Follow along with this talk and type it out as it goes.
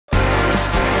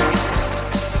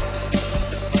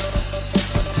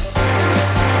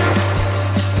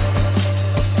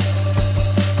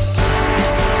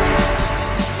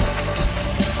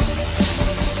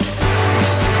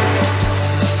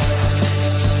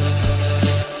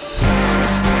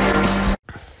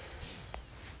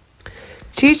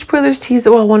GH Spoilers tease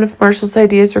that while one of Marshall's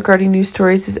ideas regarding new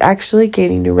stories is actually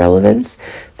gaining new relevance,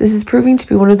 this is proving to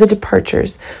be one of the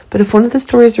departures. But if one of the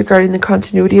stories regarding the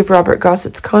continuity of Robert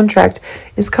Gossett's contract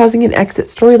is causing an exit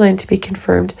storyline to be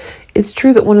confirmed, it's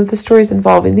true that one of the stories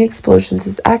involving the explosions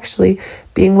is actually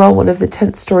being one of the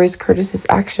tense stories Curtis's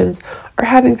actions are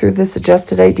having through the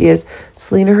suggested ideas.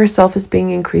 Selena herself is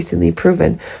being increasingly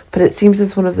proven, but it seems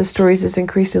as one of the stories is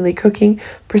increasingly cooking,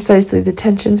 precisely the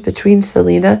tensions between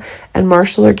Selena and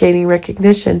Marshall are gaining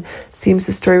recognition. Seems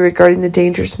the story regarding the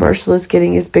dangers Marshall is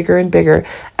getting is bigger and bigger.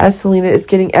 As Selena is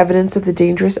getting evidence of the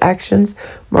dangerous actions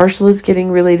Marshall is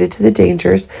getting related to the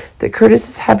dangers that Curtis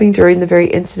is having during the very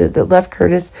incident that left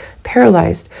Curtis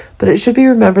paralyzed. But it should be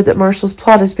remembered that Marshall's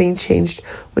plot is being changed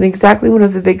when exactly one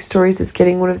of the big stories is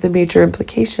getting one of the major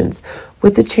implications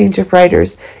with the change of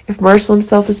writers. If Marshall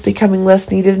himself is becoming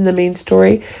less needed in the main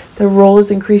story, the role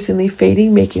is increasingly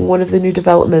fading, making one of the new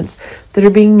developments that are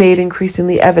being made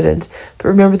increasingly evident. But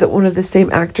remember that one of the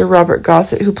same actor, Robert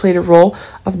Gossett, who played a role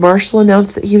of Marshall,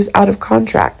 announced that he was out of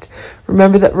contract.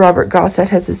 Remember that Robert Gossett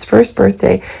has his first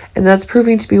birthday, and that's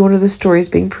proving to be one of the stories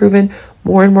being proven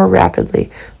more and more rapidly.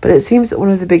 But it seems that one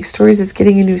of the big stories is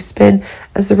getting a new spin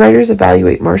as the writers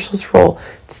evaluate Marshall's role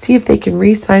to see if they can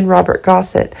re-sign Robert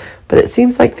Gossett. But it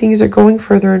seems like things are going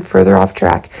further and further off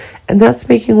track, and that's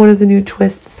making one of the new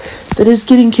twists that is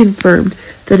getting confirmed.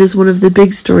 That is one of the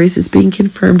big stories is being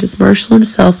confirmed as Marshall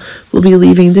himself will be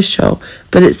leaving the show.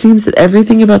 But it seems that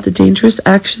everything about the dangerous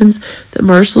actions that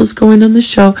Marshall is going on the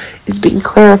show is being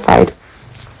clarified.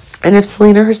 And if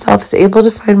Selena herself is able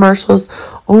to find Marshall's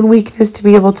own weakness to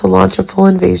be able to launch a full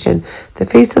invasion, the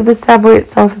face of the Savoy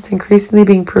itself is increasingly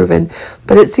being proven.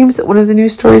 But it seems that one of the new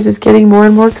stories is getting more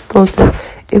and more explosive.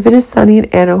 If it is Sonny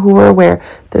and Anna who are aware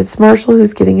that it's Marshall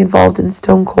who's getting involved in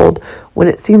Stone Cold when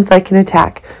it seems like an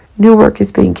attack, new work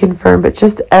is being confirmed, but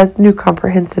just as new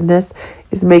comprehensiveness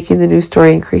is making the new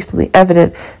story increasingly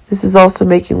evident, this is also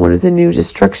making one of the new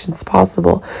destructions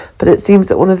possible. But it seems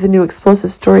that one of the new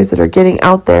explosive stories that are getting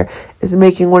out there is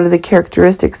making one of the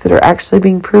characteristics that are actually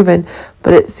being proven.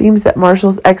 But it seems that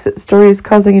Marshall's exit story is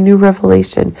causing a new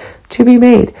revelation to be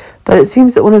made. But it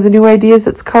seems that one of the new ideas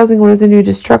that's causing one of the new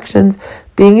destructions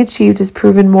being achieved is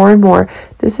proven more and more.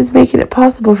 This is making it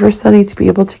possible for Sonny to be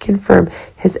able to confirm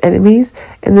his enemies,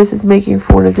 and this is making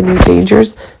for one of the new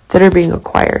dangers that are being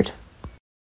acquired.